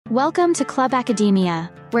Welcome to Club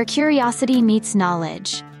Academia, where curiosity meets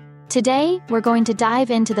knowledge. Today, we're going to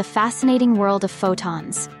dive into the fascinating world of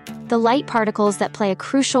photons, the light particles that play a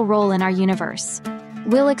crucial role in our universe.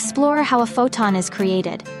 We'll explore how a photon is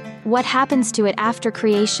created, what happens to it after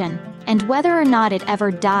creation, and whether or not it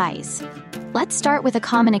ever dies. Let's start with a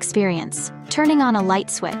common experience, turning on a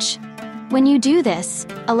light switch. When you do this,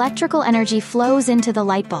 electrical energy flows into the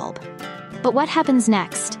light bulb. But what happens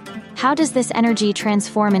next? How does this energy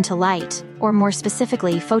transform into light, or more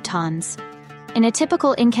specifically, photons? In a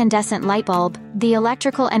typical incandescent light bulb, the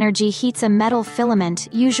electrical energy heats a metal filament,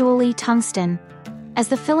 usually tungsten. As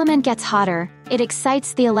the filament gets hotter, it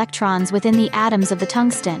excites the electrons within the atoms of the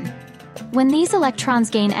tungsten. When these electrons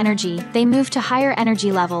gain energy, they move to higher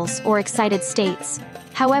energy levels, or excited states.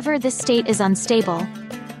 However, this state is unstable.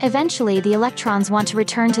 Eventually, the electrons want to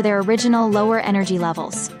return to their original lower energy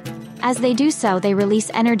levels. As they do so, they release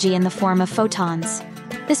energy in the form of photons.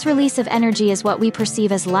 This release of energy is what we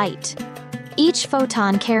perceive as light. Each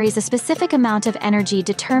photon carries a specific amount of energy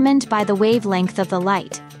determined by the wavelength of the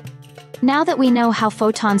light. Now that we know how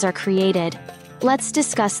photons are created, let's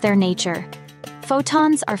discuss their nature.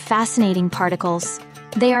 Photons are fascinating particles.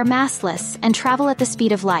 They are massless and travel at the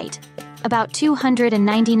speed of light, about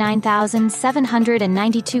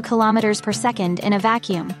 299,792 kilometers per second in a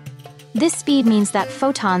vacuum. This speed means that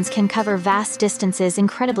photons can cover vast distances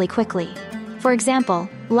incredibly quickly. For example,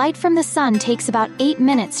 light from the sun takes about 8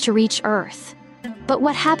 minutes to reach Earth. But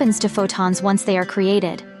what happens to photons once they are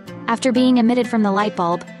created? After being emitted from the light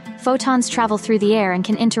bulb, photons travel through the air and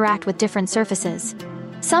can interact with different surfaces.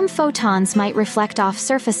 Some photons might reflect off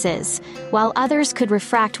surfaces, while others could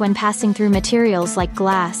refract when passing through materials like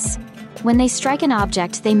glass. When they strike an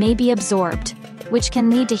object, they may be absorbed, which can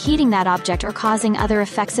lead to heating that object or causing other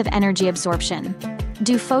effects of energy absorption.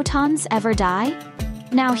 Do photons ever die?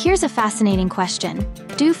 Now here's a fascinating question.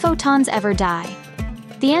 Do photons ever die?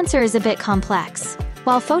 The answer is a bit complex.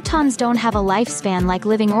 While photons don't have a lifespan like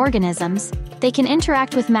living organisms, they can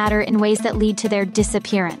interact with matter in ways that lead to their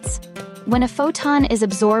disappearance. When a photon is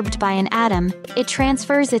absorbed by an atom, it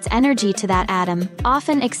transfers its energy to that atom,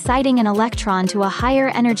 often exciting an electron to a higher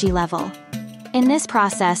energy level. In this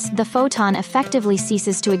process, the photon effectively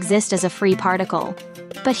ceases to exist as a free particle.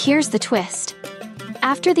 But here's the twist.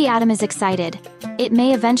 After the atom is excited, it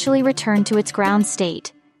may eventually return to its ground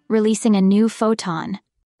state, releasing a new photon.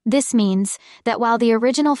 This means that while the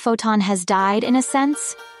original photon has died in a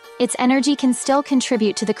sense, its energy can still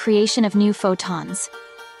contribute to the creation of new photons.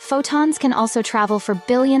 Photons can also travel for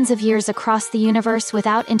billions of years across the universe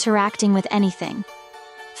without interacting with anything.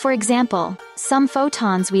 For example, some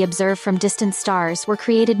photons we observe from distant stars were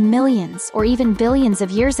created millions or even billions of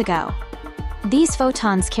years ago. These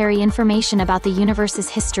photons carry information about the universe's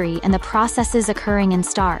history and the processes occurring in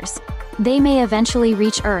stars. They may eventually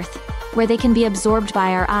reach Earth, where they can be absorbed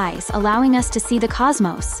by our eyes, allowing us to see the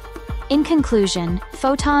cosmos. In conclusion,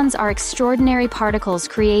 photons are extraordinary particles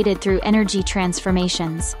created through energy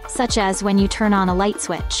transformations, such as when you turn on a light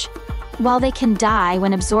switch. While they can die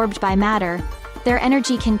when absorbed by matter, their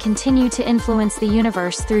energy can continue to influence the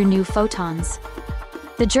universe through new photons.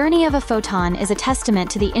 The journey of a photon is a testament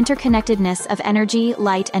to the interconnectedness of energy,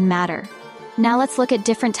 light, and matter. Now let's look at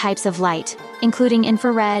different types of light, including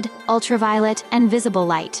infrared, ultraviolet, and visible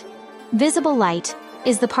light. Visible light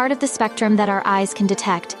is the part of the spectrum that our eyes can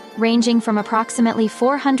detect, ranging from approximately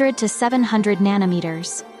 400 to 700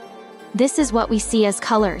 nanometers. This is what we see as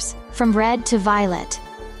colors, from red to violet.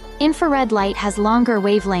 Infrared light has longer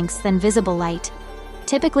wavelengths than visible light,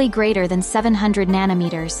 typically greater than 700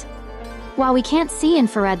 nanometers. While we can't see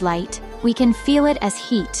infrared light, we can feel it as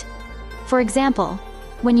heat. For example,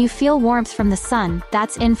 when you feel warmth from the sun,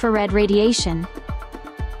 that's infrared radiation.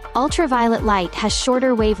 Ultraviolet light has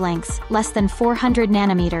shorter wavelengths, less than 400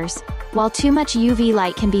 nanometers. While too much UV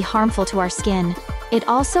light can be harmful to our skin, it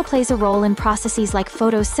also plays a role in processes like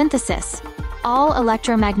photosynthesis. All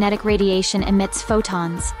electromagnetic radiation emits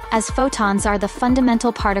photons, as photons are the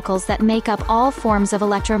fundamental particles that make up all forms of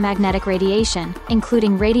electromagnetic radiation,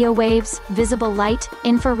 including radio waves, visible light,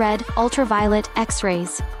 infrared, ultraviolet,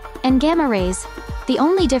 X-rays, and gamma rays. The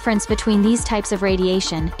only difference between these types of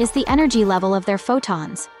radiation is the energy level of their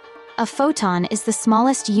photons. A photon is the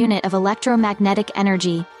smallest unit of electromagnetic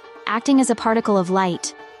energy, acting as a particle of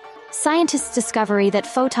light. Scientists' discovery that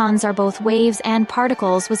photons are both waves and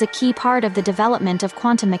particles was a key part of the development of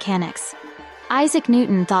quantum mechanics. Isaac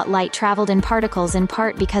Newton thought light traveled in particles in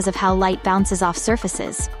part because of how light bounces off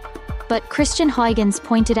surfaces. But Christian Huygens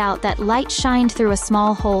pointed out that light shined through a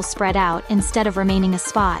small hole spread out instead of remaining a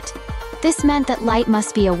spot. This meant that light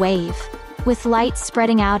must be a wave, with light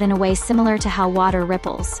spreading out in a way similar to how water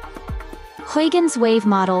ripples. Huygens' wave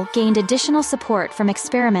model gained additional support from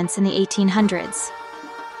experiments in the 1800s.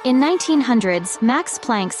 In 1900s, Max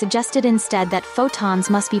Planck suggested instead that photons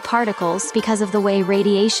must be particles because of the way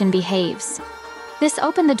radiation behaves. This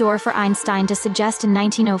opened the door for Einstein to suggest in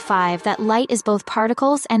 1905 that light is both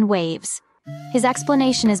particles and waves. His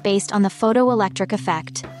explanation is based on the photoelectric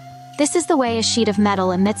effect. This is the way a sheet of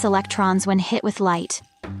metal emits electrons when hit with light.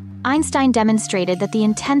 Einstein demonstrated that the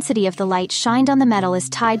intensity of the light shined on the metal is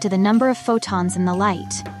tied to the number of photons in the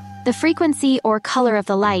light. The frequency or color of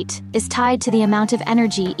the light is tied to the amount of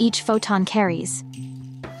energy each photon carries.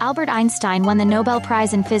 Albert Einstein won the Nobel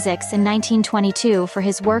Prize in Physics in 1922 for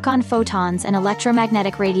his work on photons and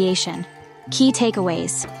electromagnetic radiation. Key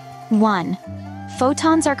takeaways. 1.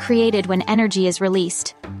 Photons are created when energy is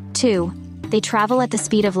released. 2. They travel at the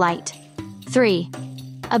speed of light. 3.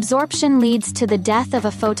 Absorption leads to the death of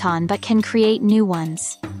a photon but can create new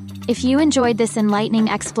ones. If you enjoyed this enlightening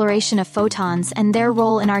exploration of photons and their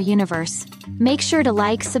role in our universe, make sure to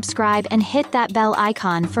like, subscribe, and hit that bell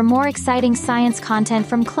icon for more exciting science content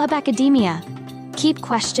from Club Academia. Keep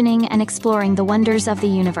questioning and exploring the wonders of the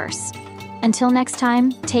universe. Until next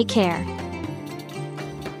time, take care.